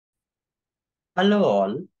Hello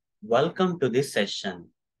all, welcome to this session.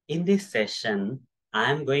 In this session, I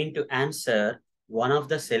am going to answer one of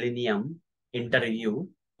the Selenium interview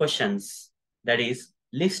questions. That is,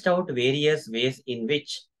 list out various ways in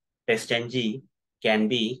which TestNG can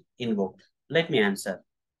be invoked. Let me answer.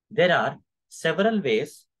 There are several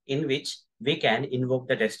ways in which we can invoke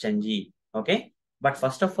the TestNG. Okay, but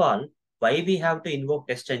first of all, why we have to invoke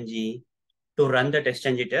TestNG? To run the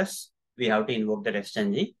TestNG test, we have to invoke the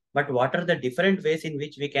TestNG. But what are the different ways in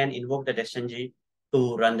which we can invoke the TestNG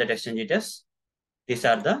to run the TestNG test? These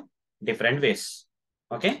are the different ways.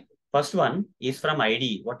 Okay. First one is from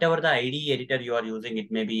IDE. Whatever the IDE editor you are using,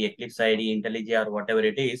 it may be Eclipse IDE, IntelliJ, or whatever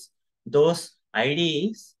it is. Those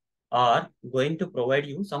IDEs are going to provide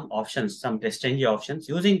you some options, some TestNG options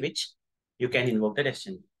using which you can invoke the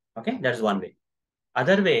TestNG. Okay. That's one way.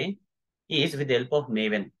 Other way is with the help of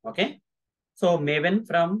Maven. Okay. So Maven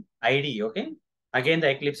from IDE, okay? Again, the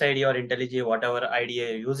Eclipse IDE or IntelliJ, whatever IDE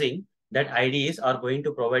you're using, that IDEs are going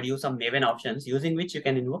to provide you some Maven options using which you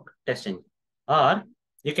can invoke TestNG. Or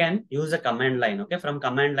you can use a command line, okay? From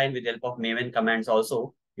command line with the help of Maven commands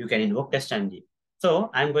also, you can invoke TestNG. So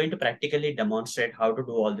I'm going to practically demonstrate how to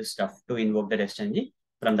do all this stuff to invoke the TestNG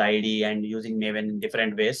from the IDE and using Maven in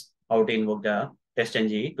different ways, how to invoke the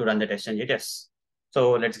TestNG to run the TestNG tests.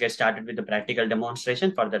 So let's get started with the practical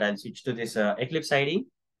demonstration. For that, I'll switch to this Eclipse IDE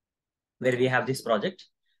where we have this project.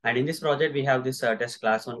 And in this project, we have this test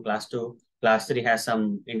class 1, class 2, class 3 has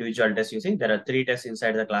some individual tests using. There are 3 tests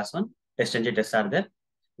inside the class 1. TestNG tests are there.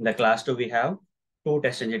 In the class 2, we have 2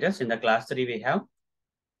 TestNG tests. In the class 3, we have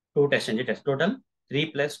 2 TestNG tests. Total 3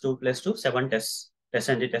 plus 2 plus 2, 7 tests.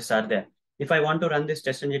 TestNG tests are there. If I want to run this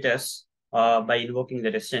TestNG tests by invoking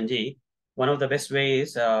the TestNG, one of the best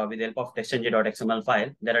ways with the help of testng.xml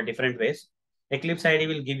file. There are different ways. Eclipse IDE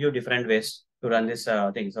will give you different ways to run these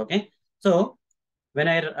things. Okay. So when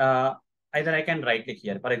either I can right click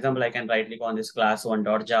here. For example, I can right click on this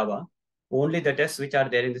class1.java. Only the tests which are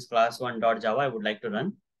there in this class1.java I would like to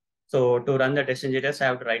run. So to run the TestNG test, I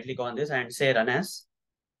have to right click on this and say run as,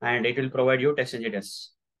 and it will provide you TestNG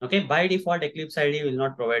tests. Okay. By default, Eclipse IDE will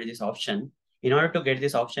not provide this option. In order to get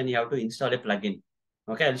this option, you have to install a plugin.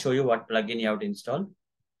 Okay, I'll show you what plugin you have to install.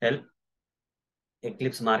 Help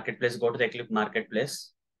Eclipse Marketplace. Go to the Eclipse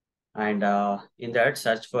Marketplace, and in that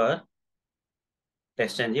search for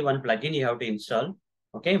TestNG. One plugin you have to install.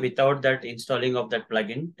 Okay, without that installing of that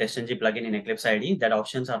plugin, TestNG plugin in Eclipse IDE, that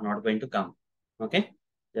options are not going to come. Okay,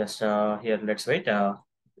 just here. Let's wait. Now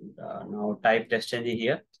type TestNG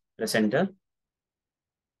here. Press enter.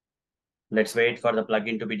 Let's wait for the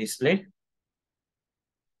plugin to be displayed.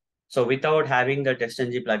 So without having the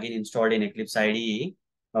TestNG plugin installed in Eclipse IDE,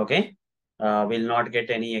 okay, we'll not get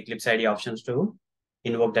any Eclipse IDE options to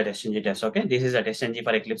invoke the TestNG test. Okay, this is a TestNG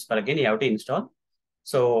for Eclipse plugin you have to install.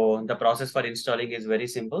 So the process for installing is very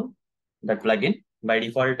simple. That plugin by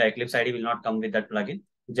default, Eclipse IDE will not come with that plugin.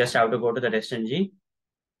 You just have to go to the testng.org.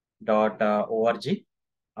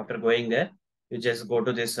 After going there, you just go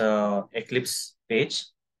to this Eclipse page,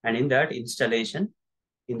 and in that installation,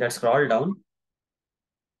 in that scroll down,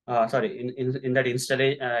 sorry, in that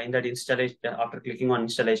installation, after clicking on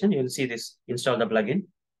installation, you will see this install the plugin.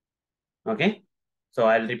 Okay, so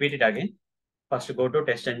I'll repeat it again. First, go to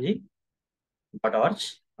testng.org.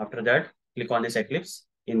 After that, click on this Eclipse.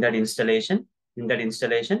 In that installation,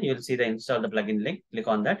 you'll see the install the plugin link. Click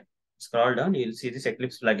on that. Scroll down, you'll see this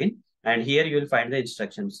Eclipse plugin, and here you will find the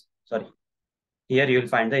instructions. Sorry, here you will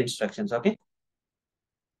find the instructions. Okay,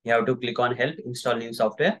 you have to click on help, install new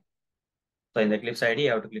software. So in the Eclipse IDE,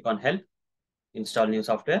 you have to click on help, install new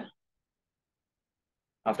software.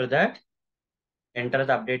 After that, enter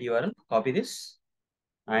the update URL, copy this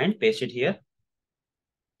and paste it here.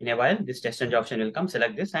 In a while, this TestNG option will come,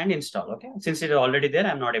 select this and install. Okay. Since it is already there,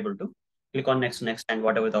 I'm not able to click on next, and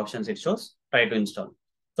whatever the options it shows, try to install.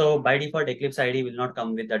 So by default, Eclipse IDE will not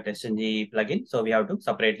come with the TestNG plugin. So we have to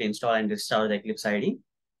separately install and restart the Eclipse IDE.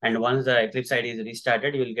 And once the Eclipse IDE is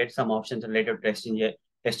restarted, you will get some options related to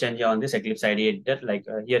TestNG on this Eclipse IDE editor. Like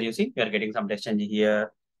here you see, we are getting some TestNG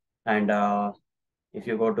here. And if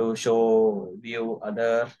you go to show view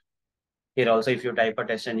other, here also, if you type a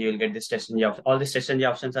TestNG, you will get this TestNG option. All these TestNG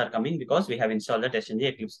options are coming because we have installed the TestNG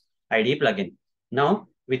Eclipse IDE plugin. Now,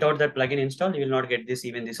 without that plugin installed, you will not get this,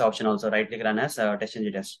 even this option also. Right click run as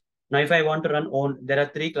TestNG test. Now, if I want to run there are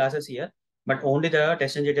 3 classes here, but only the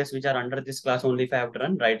TestNG tests which are under this class only if I have to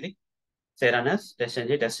run, right click, say run as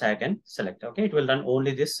TestNG test, I can select. Okay, it will run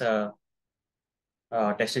only this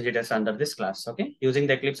TestNG test under this class. Okay, using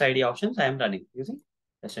the Eclipse IDE options, I am running using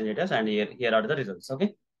TestNG test, and here are the results.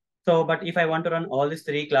 Okay. So, but if I want to run all these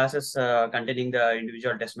 3 classes containing the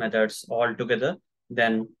individual test methods all together,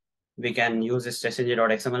 then we can use this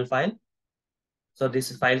testng.xml file. So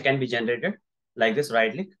this file can be generated like this.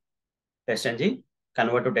 Right click, TestNG,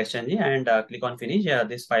 convert to TestNG, and click on finish.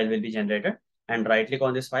 This file will be generated. And right click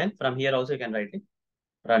on this file. From here also you can right click,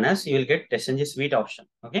 run as. You will get TestNG suite option.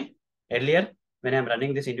 Okay. Earlier when I'm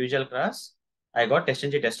running this individual class, I got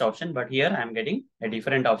TestNG test option, but here I'm getting a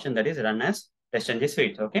different option, that is run as TestNG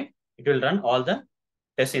suite. Okay. It will run all the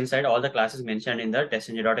tests inside all the classes mentioned in the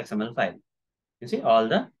testng.xml file. You see all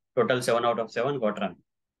the total 7 out of 7 got run.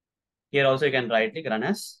 Here also you can right click, run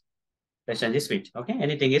as TestNG suite. Okay.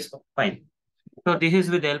 Anything is fine. So this is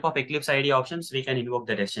with the help of Eclipse IDE options, we can invoke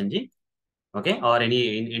the TestNG. Okay. Or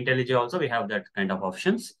any in IntelliJ also we have that kind of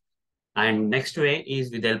options. And next way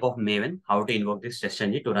is with the help of Maven, how to invoke this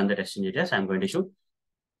TestNG to run the TestNG test. I'm going to show.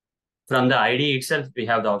 From the IDE itself, we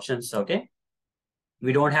have the options. Okay.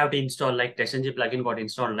 We don't have to install like TestNG plugin got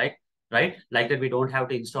installed right? Like that, we don't have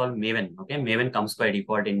to install Maven. Okay. Maven comes by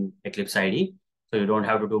default in Eclipse IDE. So you don't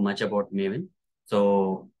have to do much about Maven.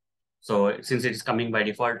 So since it is coming by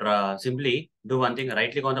default, simply do one thing,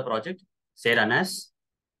 right click on the project, say run as.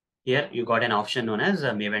 Here you got an option known as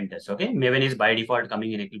Maven test. Okay. Maven is by default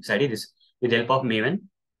coming in Eclipse IDE. This with the help of Maven,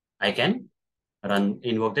 I can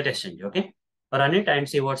invoke the TestNG. Okay. Run it and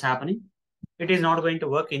see what's happening. It is not going to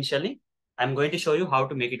work initially. I'm going to show you how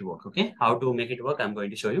to make it work. Okay. How to make it work, I'm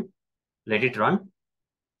going to show you. Let it run.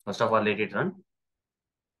 First of all, let it run.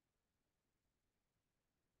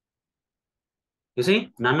 You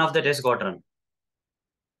see, none of the tests got run.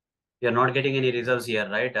 You're not getting any results here,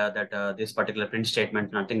 right? This particular print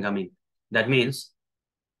statement, nothing coming. That means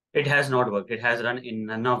it has not worked. It has run in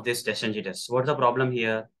none of these TestNG tests. What's the problem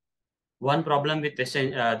here? One problem with this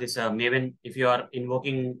Maven, if you are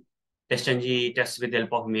invoking TestNG tests with the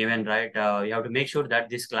help of Maven, right? You have to make sure that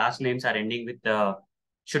these class names are ending with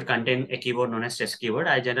should contain a keyword known as test keyword.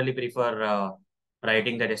 I generally prefer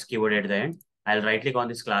writing the test keyword at the end. I'll right click on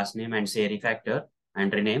this class name and say refactor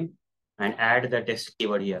and rename and add the test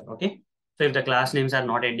keyword here. Okay. So if the class names are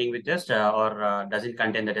not ending with test or doesn't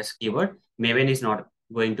contain the test keyword, Maven is not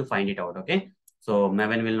going to find it out. Okay. So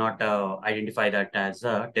Maven will not identify that as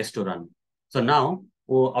a test to run. So now,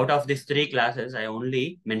 out of these three classes, I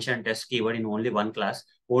only mentioned test keyword in only one class.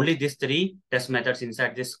 Only these three test methods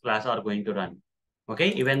inside this class are going to run. Okay,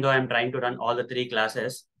 even though I'm trying to run all the three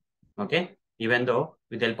classes, okay, even though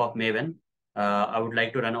with the help of Maven, I would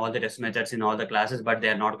like to run all the test methods in all the classes, but they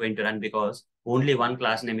are not going to run because only one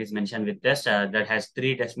class name is mentioned with test that has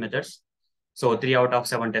three test methods. So 3 out of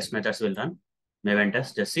 7 test methods will run. Maven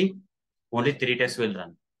test, just see, only 3 tests will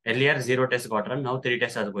run. Earlier, 0 tests got run. Now 3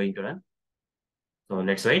 tests are going to run. So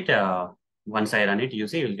let's wait. Once I run it, you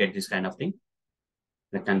see, you'll get this kind of thing.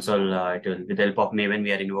 The console, it will, with the help of Maven,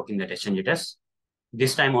 we are invoking the TestNG test.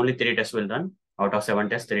 This time only 3 tests will run. Out of 7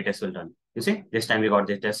 tests, 3 tests will run. You see, this time we got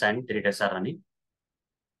this test and 3 tests are running.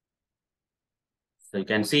 So you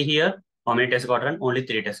can see here, how many tests got run? Only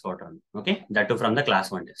 3 tests got run. Okay, that too from the class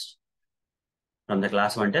 1 test. From the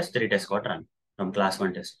class 1 test, 3 tests got run from class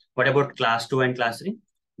 1 test. What about class 2 and class 3?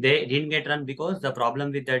 They didn't get run because the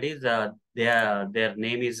problem with that is their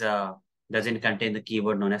name is doesn't contain the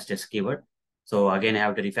keyword known as test keyword. So again, I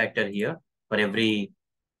have to refactor here. For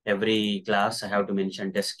every class, I have to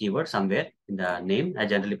mention test keyword somewhere in the name. I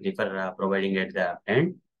generally prefer providing at the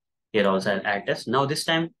end. Here also I'll add test. Now this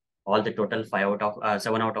time, all the total 7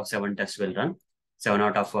 out of 7 tests will run. 7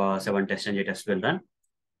 out of 7 TestNG tests will run.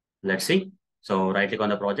 Let's see. So right click on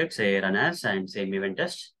the project, say run as and say Maven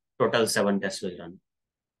test. Total 7 tests will run.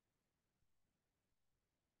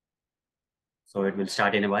 So it will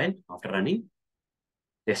start in a while after running.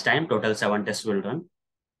 This time total 7 tests will run.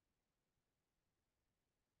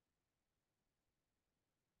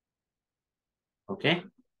 Okay.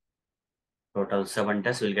 Total 7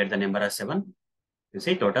 tests will get the number as 7. You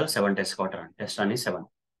see total 7 tests got run. Test run is 7.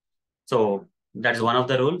 So that's one of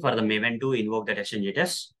the rule for the Maven to invoke the TestNG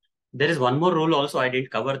test. There is one more rule also. I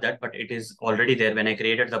didn't cover that, but it is already there. When I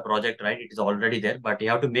created the project, right, it is already there. But you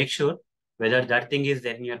have to make sure whether that thing is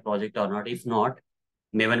there in your project or not. If not,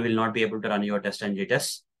 Maven will not be able to run your TestNG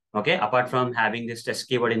tests. Okay. Apart from having this test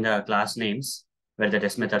keyword in the class names where the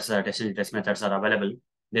test methods, TestNG test methods are available,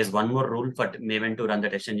 there's one more rule for Maven to run the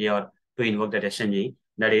TestNG or to invoke the TestNG.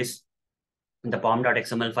 That is the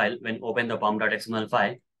pom.xml file. When open the pom.xml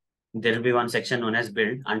file, there will be one section known as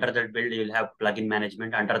build. Under that build, you will have plugin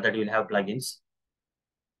management. Under that, you will have plugins.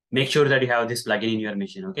 Make sure that you have this plugin in your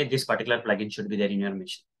machine. Okay, this particular plugin should be there in your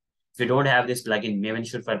machine. If you don't have this plugin, Maven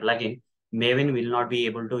should for plugin, Maven will not be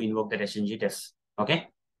able to invoke the TestNG test. Okay,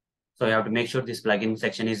 so you have to make sure this plugin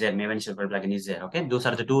section is there. Maven should for plugin is there. Okay, those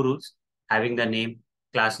are the two rules: having the name,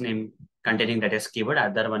 class name containing the test keyword.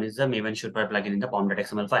 Other one is the Maven should for plugin in the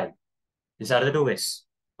pom.xml file. These are the two ways.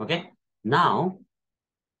 Okay. Now,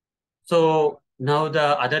 so now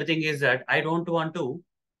the other thing is that I don't want to,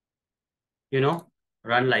 you know,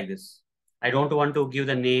 run like this. I don't want to give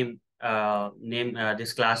the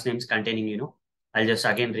this class names containing, I'll just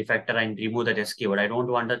again refactor and remove the test keyword. I don't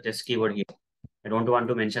want the test keyword here. I don't want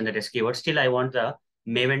to mention the test keyword. Still, I want the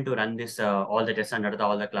Maven to run this all the tests under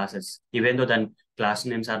all the classes. Even though the class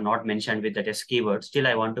names are not mentioned with the test keyword, still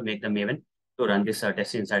I want to make the Maven to run this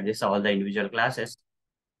test inside this all the individual classes.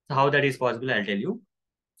 So how that is possible, I'll tell you.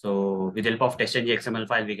 So with the help of TestNG XML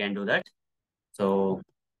file, we can do that. So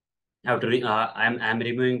I have to I'm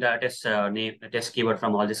removing the test keyword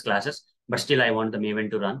from all these classes, but still I want the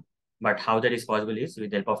Maven to run. But how that is possible is with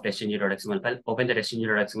the help of testng.xml file. Open the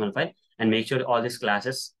testng.xml file and make sure all these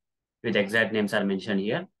classes with exact names are mentioned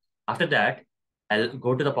here. After that, I'll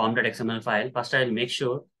go to the pom.xml file. First, I'll make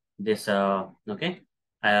sure this okay.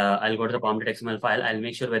 I'll go to the pom.xml file. I'll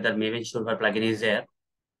make sure whether Maven Shurper plugin is there.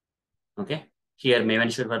 Okay. Here Maven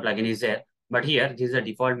Shurper plugin is there. But here, this is the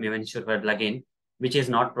default Maven Shurper plugin, which is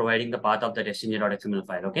not providing the path of the testng.xml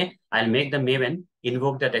file. Okay. I'll make the Maven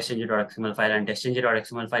invoke the testng.xml file and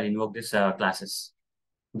testng.xml file invoke this classes.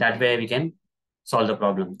 That way we can solve the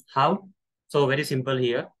problem. How? So very simple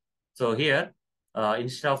here. So here,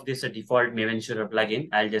 instead of this default Maven Shurper plugin,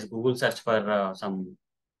 I'll just Google search for some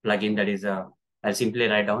plugin that is, I'll simply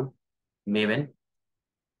write down Maven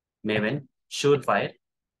Surefire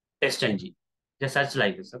TestNG. Just search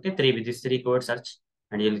like this. Okay, with this three code search,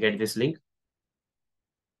 and you'll get this link.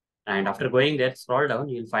 And after going there, scroll down,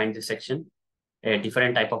 you'll find this section. A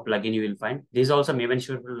different type of plugin you will find. This is also Maven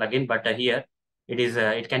Sure plugin, but here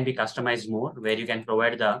it can be customized more, where you can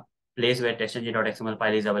provide the place where testng.xml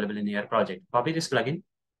file is available in your project. Copy this plugin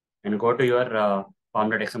and go to your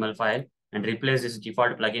pom.xml file and replace this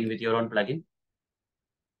default plugin with your own plugin,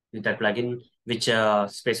 with that plugin which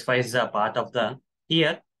specifies the path of the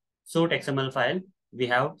here suit XML file. We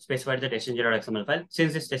have specified the testng.xml file.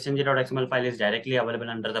 Since this testng.xml file is directly available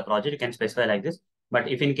under the project, you can specify like this. But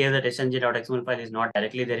if in case the testng.xml file is not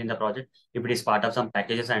directly there in the project, if it is part of some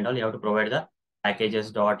packages and all, you have to provide the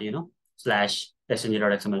packages dot slash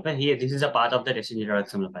testng.xml file. Here, this is a path of the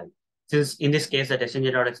testng.xml file. Since in this case, the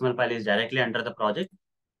testng.xml file is directly under the project,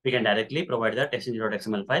 we can directly provide the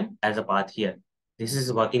testng.xml file as a path here. This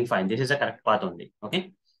is working fine. This is a correct path only.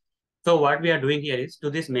 Okay. So what we are doing here is to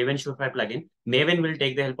this Maven Surefire plugin, Maven will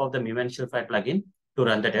take the help of the Maven Surefire plugin to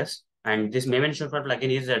run the test. And this Maven Surefire plugin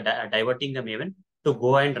is diverting the Maven to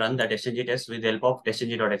go and run the testng test with the help of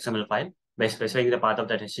testng.xml file by specifying the path of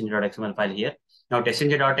the testng.xml file here. Now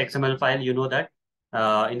testng.xml file, you know that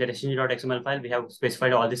in the testng.xml file, we have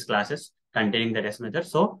specified all these classes containing the test method.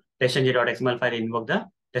 So testng.xml file invoke the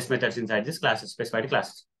test methods inside these classes, specified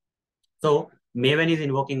classes. So Maven is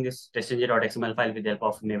invoking this testng.xml file with the help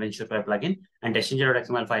of Maven Surefire plugin, and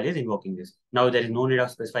testng.xml file is invoking this. Now there is no need of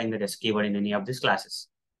specifying the test keyword in any of these classes.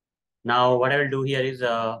 Now what I will do here is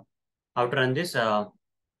how to run this. So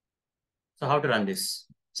how to run this?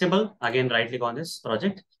 Simple. Again, right click on this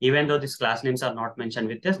project. Even though these class names are not mentioned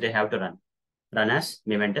with this, they have to run. Run as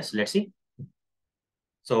Maven test. Let's see.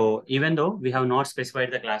 So even though we have not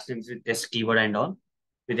specified the class names with test keyword and all,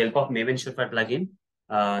 with the help of Maven Surefire plugin,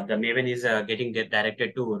 the Maven is getting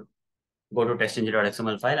directed to go to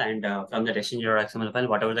testng.xml file, and from the testng.xml file,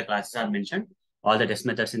 whatever the classes are mentioned, all the test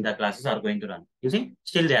methods in the classes are going to run. You see,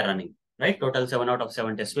 still they are running, right? Total 7 out of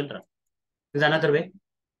 7 tests will run. This is another way.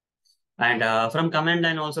 And from command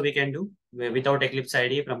line also we can do, without Eclipse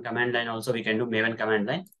ID, from command line also we can do Maven command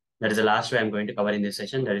line. That is the last way I'm going to cover in this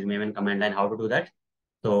session. That is Maven command line, how to do that.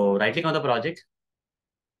 So right click on the project,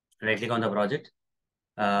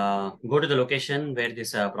 go to the location where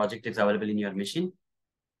this project is available in your machine.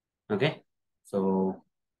 Okay. So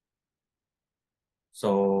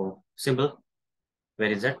simple.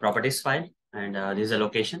 Where is that? Properties file. And this is a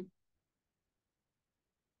location.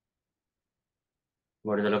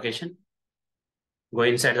 Go to the location. Go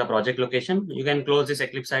inside the project location. You can close this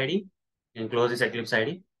Eclipse ID. You can close this Eclipse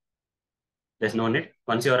ID. There's no need.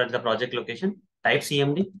 Once you are at the project location, type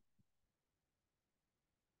CMD.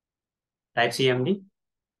 Type CMD.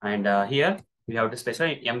 And here we have to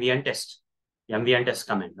specify MVN test. MVN test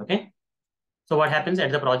command. Okay. So what happens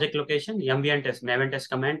at the project location, MVN test, Maven test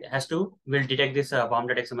command will detect this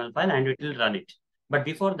pom.xml file and it will run it. But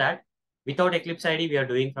before that, without Eclipse ID, we are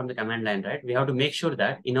doing from the command line, right? We have to make sure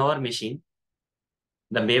that in our machine,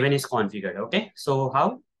 the Maven is configured. Okay. So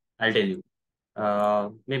how? I'll tell you.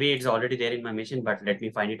 Maybe it's already there in my machine, but let me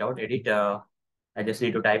find it out. Edit. I just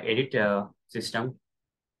need to type edit system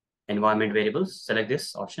environment variables. Select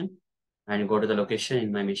this option and go to the location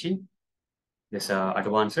in my machine. this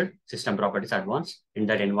advanced system properties advanced in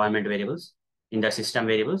that environment variables, in the system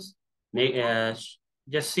variables. May,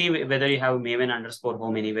 just see whether you have maven underscore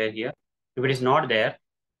home anywhere here. If it is not there,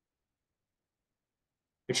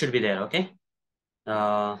 it should be there. Okay.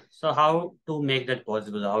 So how to make that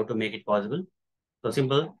possible? How to make it possible? So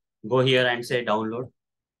simple. Go here and say download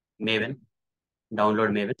Maven.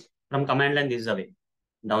 Download Maven from command line. This is the way.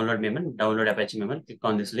 Download Maven. Download Apache Maven. Click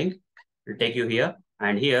on this link. It will take you here,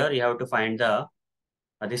 and here you have to find the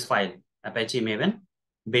this file Apache Maven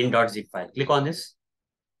bin.zip file. Click on this.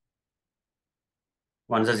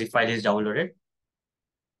 Once the zip file is downloaded,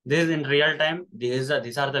 this is in real time. These are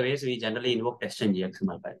the ways we generally invoke TestNG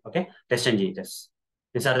XML file. Okay, TestNG. Yes,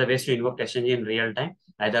 these are the ways to invoke TestNG in real time,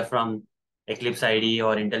 either from Eclipse IDE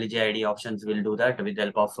or IntelliJ IDE options. Will do that with the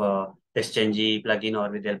help of TestNG plugin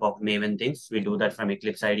or with the help of Maven things. We do that from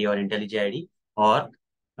Eclipse IDE or IntelliJ IDE, or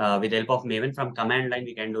with the help of Maven from command line.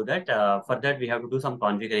 We can do that. For that, we have to do some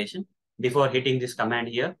configuration before hitting this command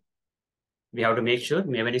here. We have to make sure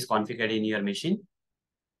Maven is configured in your machine.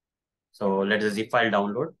 So let the zip file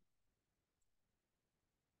download.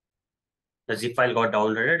 The zip file got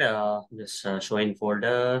downloaded. Just show in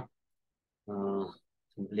folder. Uh,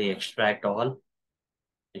 Simply extract all.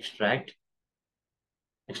 Extract.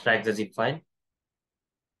 Extract the zip file.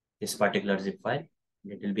 This particular zip file.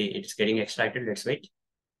 It's getting extracted. Let's wait.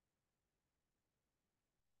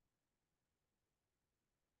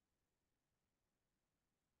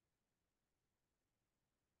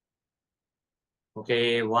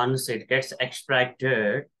 Okay, once it gets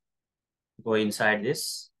extracted, go inside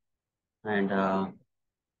this, and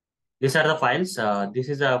these are the files. This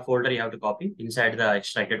is a folder you have to copy. Inside the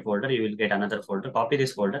extracted folder, you will get another folder. Copy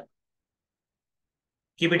this folder.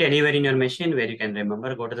 Keep it anywhere in your machine where you can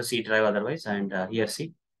remember. Go to the C drive otherwise, and here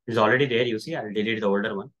see, it's already there. You see, I'll delete the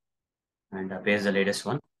older one and paste the latest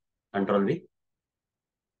one. Control V.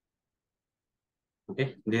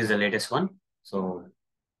 Okay, this is the latest one. So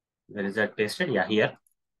where is that pasted? Yeah, here.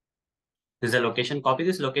 This is the location. Copy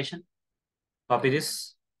this location. Copy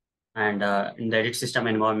this, and in the edit system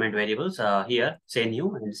environment variables, here say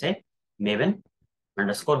new and say Maven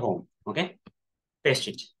underscore home. Okay, paste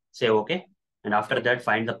it. Say okay, and after that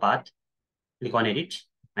find the path. Click on edit,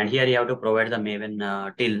 and here you have to provide the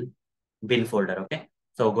Maven till bin folder. Okay,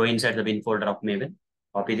 so go inside the bin folder of Maven.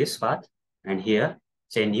 Copy this path, and here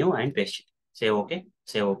say new and paste it. Say okay.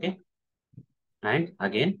 Say okay, and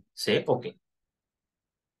again say okay.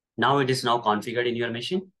 Now it is now configured in your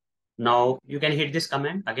machine. Now you can hit this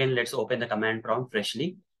command. Again, let's open the command prompt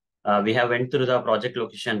freshly. We have went through the project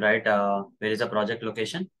location, right? Where is the project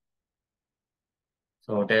location?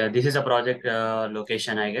 So this is a project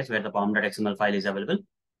location, I guess, where the pom.xml file is available.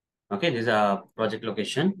 Okay, this is a project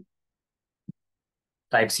location.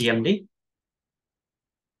 Type cmd,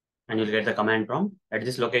 and you'll get the command prompt. At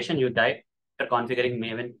this location, you type after configuring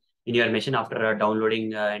Maven in your machine, after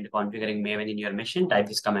downloading and configuring Maven in your machine, type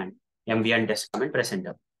this command, mvn test command, press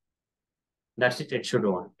enter. That's it. It should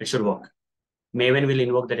work. It should work. Maven will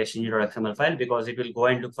invoke the TestNG.xml file because it will go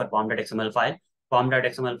and look for pom.xml file.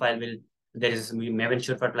 Pom.xml file will, there is Maven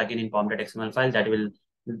Surefire plugin in pom.xml file that will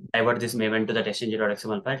divert this Maven to the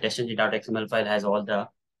TestNG.xml file. TestNG.xml file has all the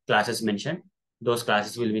classes mentioned. Those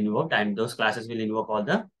classes will be invoked, and those classes will invoke all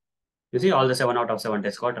the, you see, all the 7 out of 7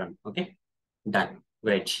 tests got run. Okay, done.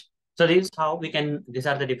 Great. So this is how we can, these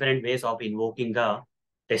are the different ways of invoking the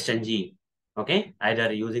TestNG. Okay,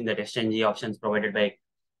 either using the TestNG options provided by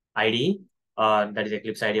IDE, or that is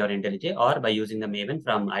Eclipse IDE or IntelliJ, or by using the Maven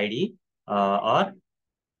from IDE or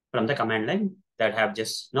from the command line that I have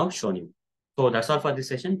just now shown you. So that's all for this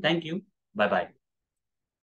session. Thank you. Bye-bye.